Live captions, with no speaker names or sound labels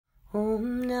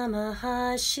Om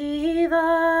Namah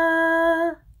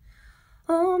Shiva.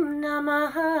 Om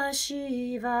Namah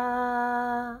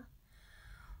Shiva.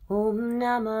 Om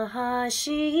Namah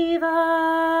Shiva.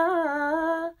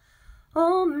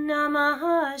 Om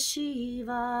Namah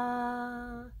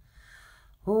Shiva.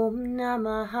 Om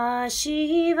Namah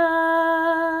Shiva.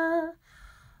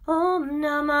 Om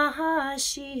Namah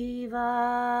Shiva.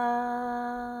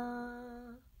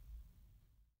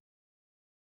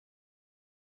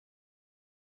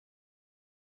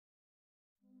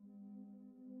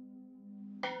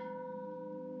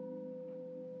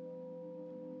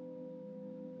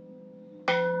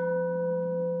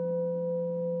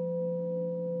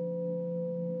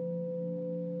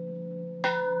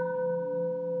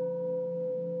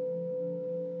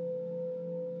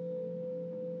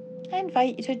 I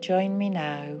invite you to join me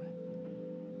now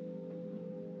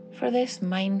for this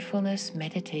mindfulness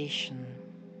meditation.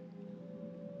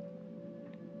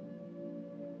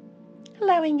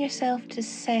 Allowing yourself to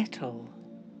settle,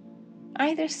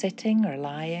 either sitting or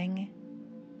lying.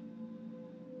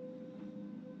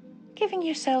 Giving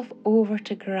yourself over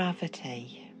to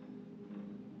gravity.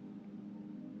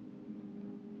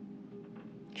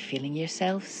 Feeling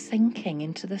yourself sinking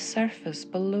into the surface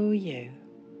below you.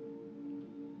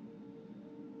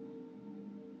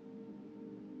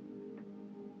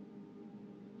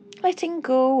 Letting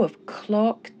go of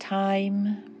clock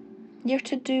time, your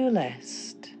to-do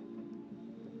list,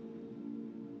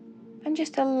 and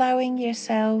just allowing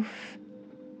yourself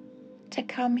to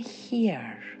come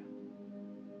here,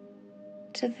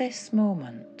 to this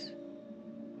moment,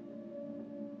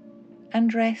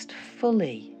 and rest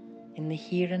fully in the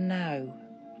here and now.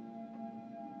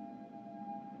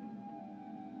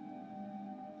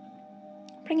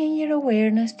 Bringing your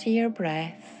awareness to your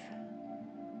breath.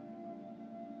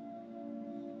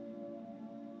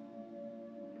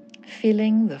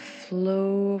 Feeling the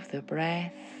flow of the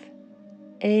breath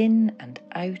in and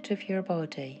out of your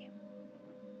body.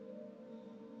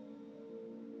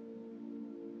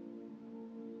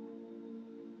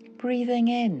 Breathing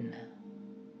in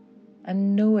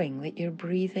and knowing that you're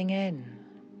breathing in.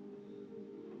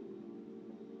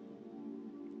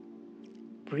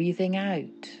 Breathing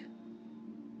out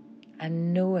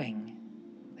and knowing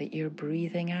that you're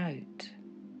breathing out.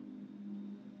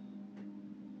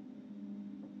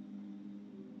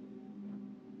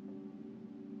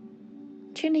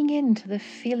 Tuning in to the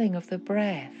feeling of the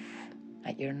breath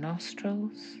at your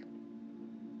nostrils,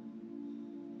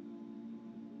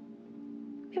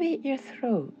 maybe at your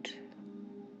throat,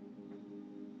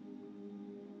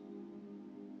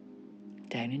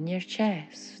 down in your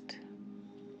chest,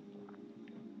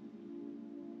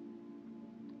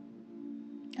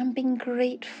 and being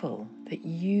grateful that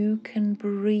you can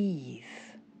breathe.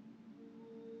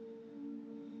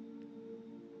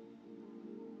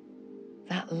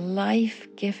 That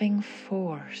life-giving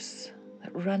force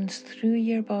that runs through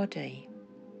your body.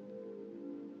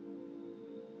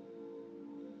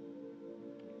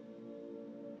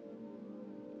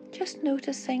 Just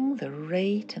noticing the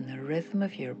rate and the rhythm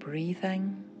of your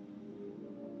breathing.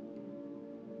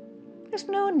 There's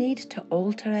no need to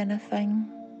alter anything.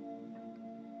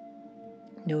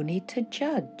 No need to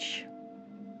judge.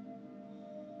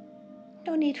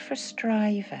 No need for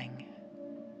striving.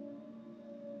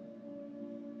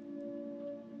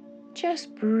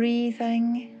 Just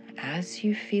breathing as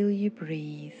you feel you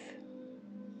breathe.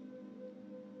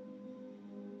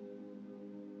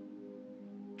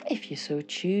 If you so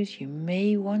choose, you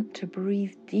may want to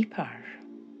breathe deeper.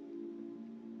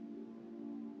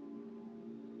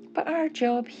 But our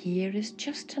job here is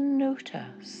just to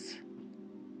notice,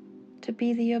 to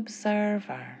be the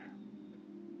observer,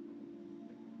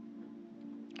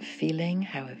 feeling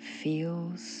how it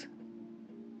feels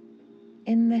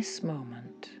in this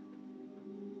moment.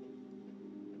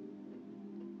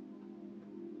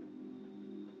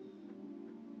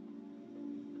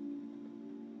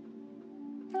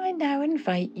 I now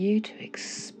invite you to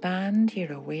expand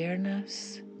your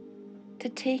awareness to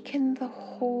take in the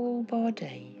whole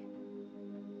body.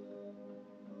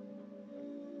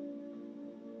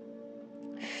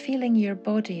 Feeling your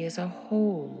body as a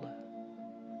whole,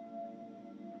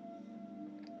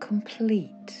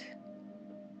 complete,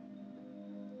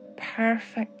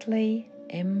 perfectly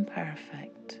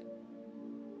imperfect.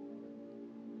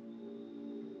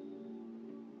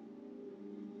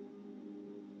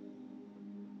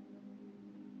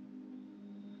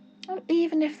 And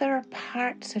even if there are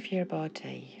parts of your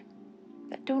body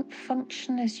that don't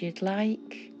function as you'd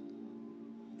like,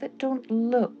 that don't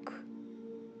look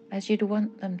as you'd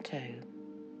want them to,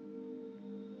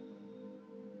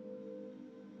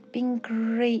 being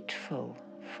grateful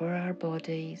for our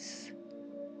bodies,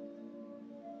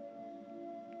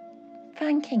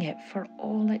 thanking it for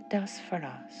all it does for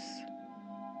us.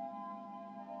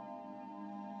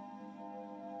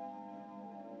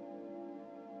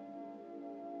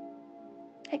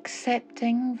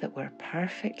 Accepting that we're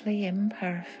perfectly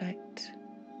imperfect,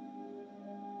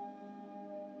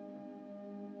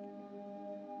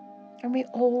 and we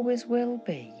always will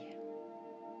be.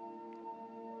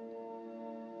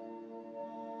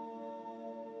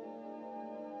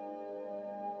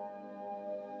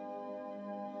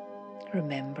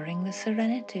 Remembering the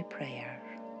Serenity Prayer,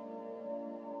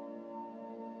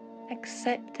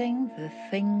 accepting the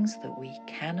things that we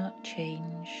cannot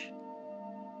change,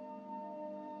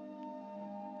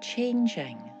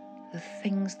 changing the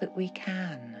things that we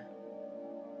can,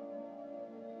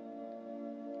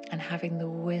 and having the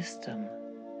wisdom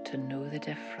to know the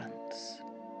difference.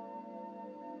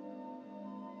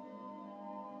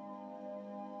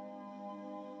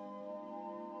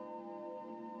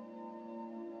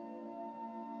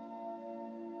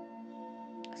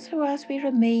 So as we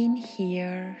remain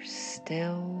here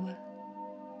still,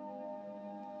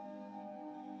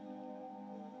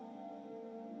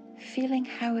 feeling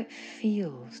how it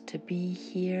feels to be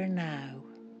here now,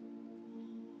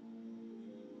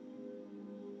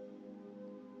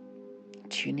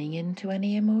 tuning into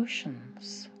any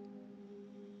emotions,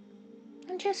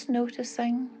 and just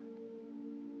noticing.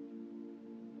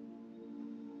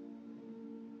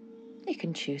 You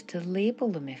can choose to label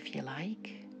them if you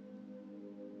like,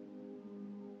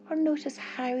 or notice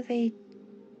how they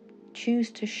choose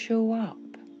to show up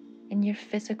in your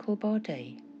physical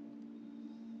body.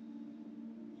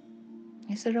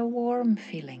 Is there a warm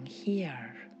feeling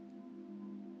here,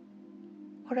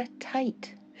 or a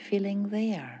tight feeling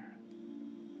there?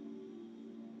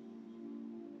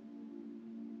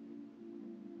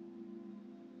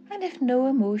 And if no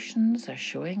emotions are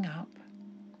showing up,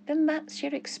 then that's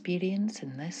your experience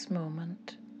in this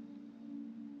moment.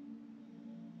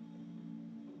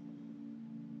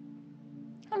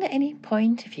 And at any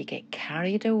point, if you get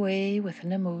carried away with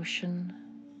an emotion,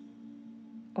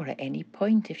 or at any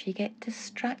point if you get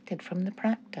distracted from the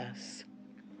practice,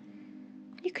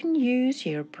 you can use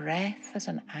your breath as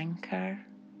an anchor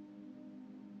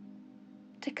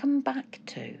to come back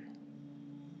to,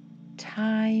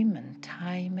 time and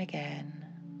time again.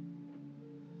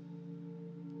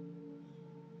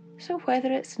 So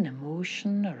whether it's an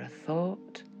emotion or a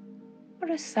thought, or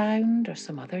a sound or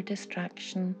some other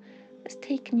distraction that's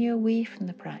taken you away from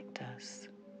the practice,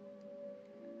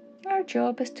 our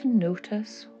job is to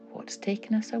notice what's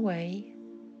taken us away,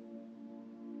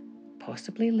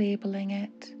 possibly labeling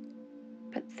it,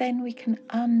 but then we can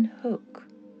unhook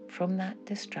from that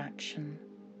distraction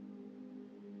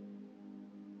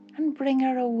and bring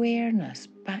our awareness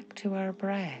back to our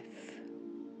breath.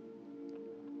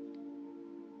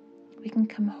 We can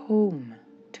come home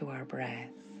to our breath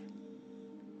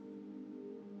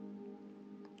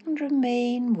and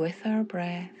remain with our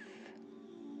breath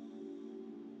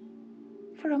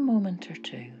for a moment or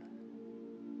two.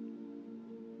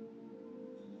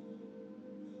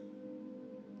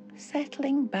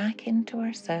 Settling back into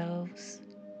ourselves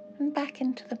and back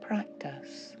into the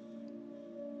practice.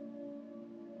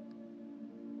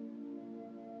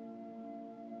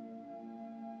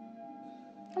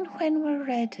 And when we're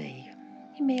ready,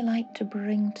 you may like to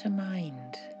bring to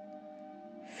mind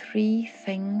 3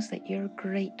 things that you're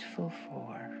grateful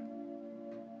for.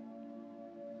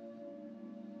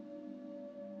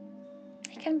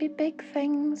 It can be big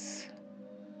things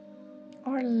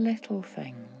or little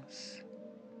things.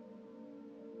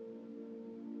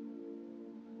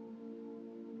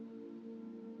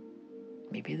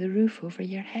 Maybe the roof over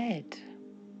your head.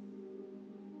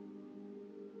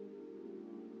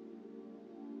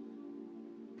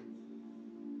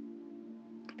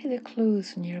 Maybe the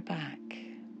clothes on your back.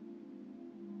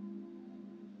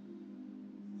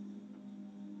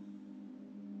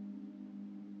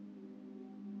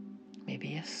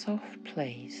 Maybe a soft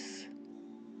place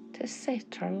to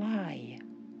sit or lie.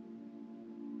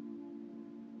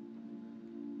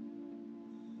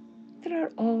 There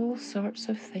are all sorts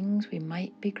of things we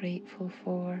might be grateful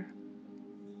for.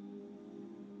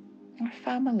 Our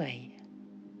family,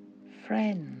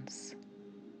 friends,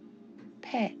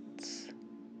 pets.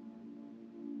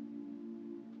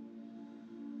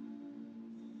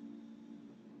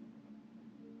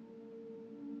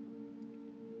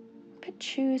 But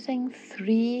choosing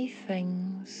 3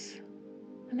 things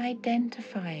and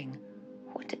identifying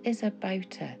what it is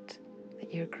about it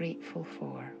that you're grateful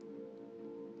for.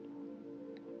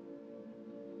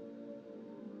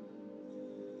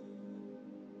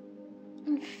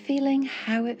 And and feeling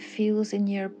how it feels in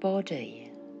your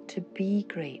body to be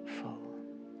grateful.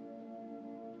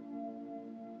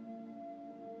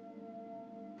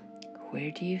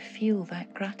 Where do you feel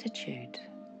that gratitude?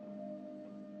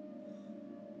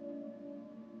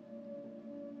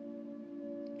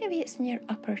 Maybe it's in your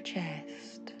upper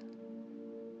chest,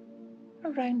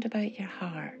 or round about your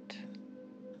heart.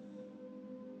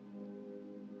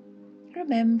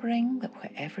 Remembering that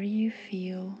whatever you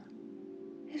feel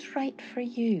is right for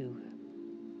you.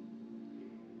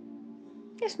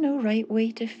 There's no right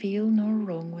way to feel, nor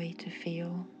wrong way to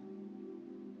feel.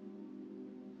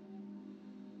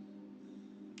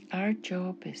 Our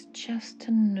job is just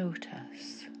to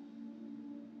notice.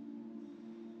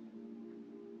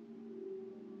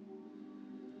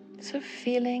 So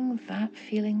feeling that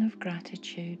feeling of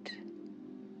gratitude,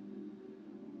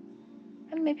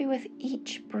 and maybe with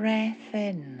each breath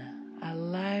in,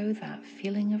 allow that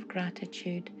feeling of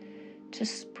gratitude to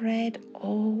spread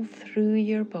all through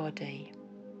your body.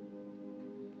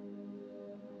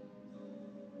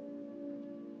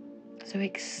 So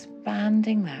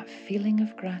expanding that feeling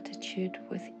of gratitude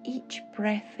with each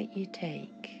breath that you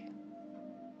take.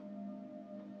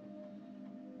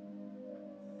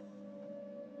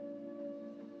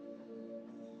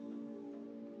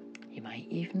 You might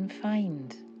even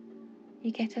find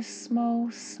you get a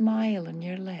small smile on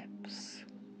your lips.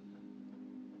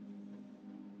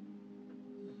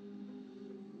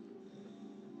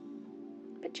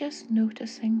 But just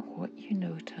noticing what you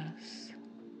notice.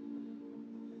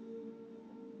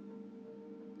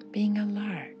 Being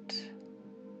alert,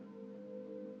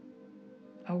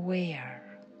 aware.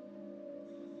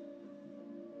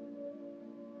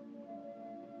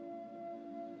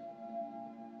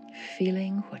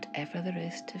 Feeling whatever there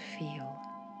is to feel.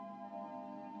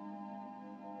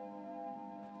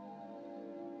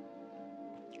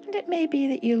 And it may be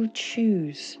that you'll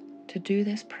choose to do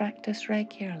this practice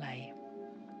regularly.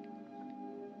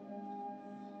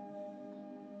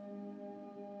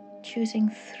 Choosing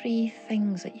 3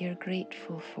 things that you're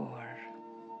grateful for.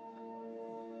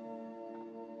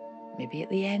 Maybe at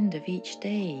the end of each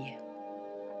day.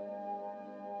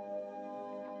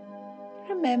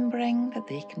 Remembering that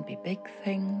they can be big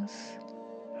things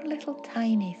or little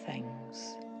tiny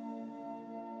things.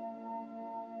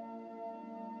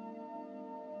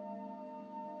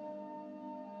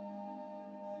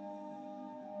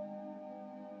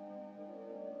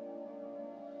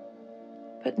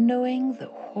 But knowing that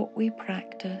what we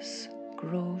practice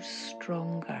grows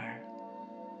stronger.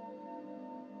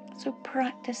 So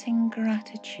practicing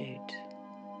gratitude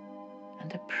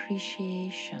and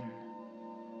appreciation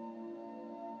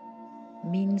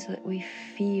means that we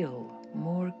feel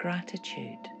more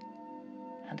gratitude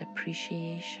and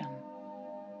appreciation.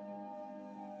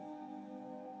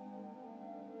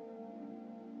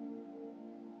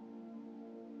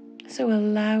 So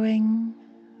allowing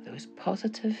those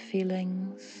positive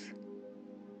feelings,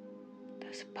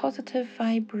 those positive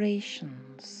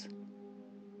vibrations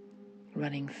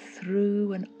running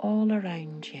through and all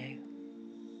around you.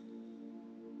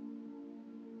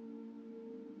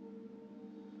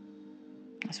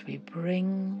 As we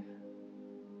bring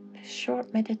this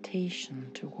short meditation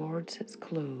towards its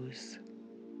close,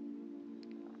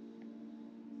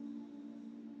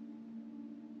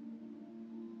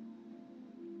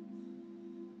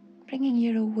 bringing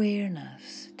your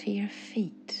awareness to your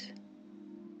feet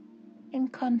in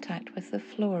contact with the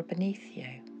floor beneath you.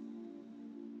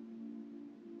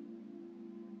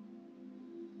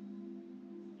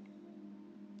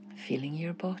 Feeling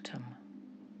your bottom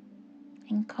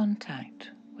in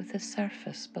contact with the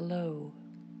surface below.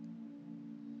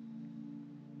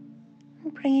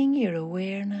 And bringing your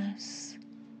awareness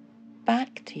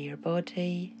back to your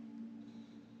body,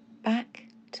 back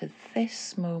to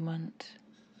this moment.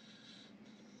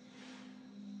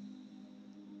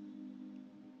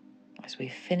 As we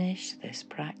finish this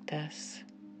practice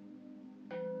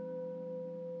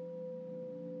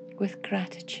with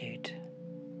gratitude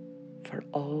for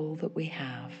all that we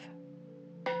have.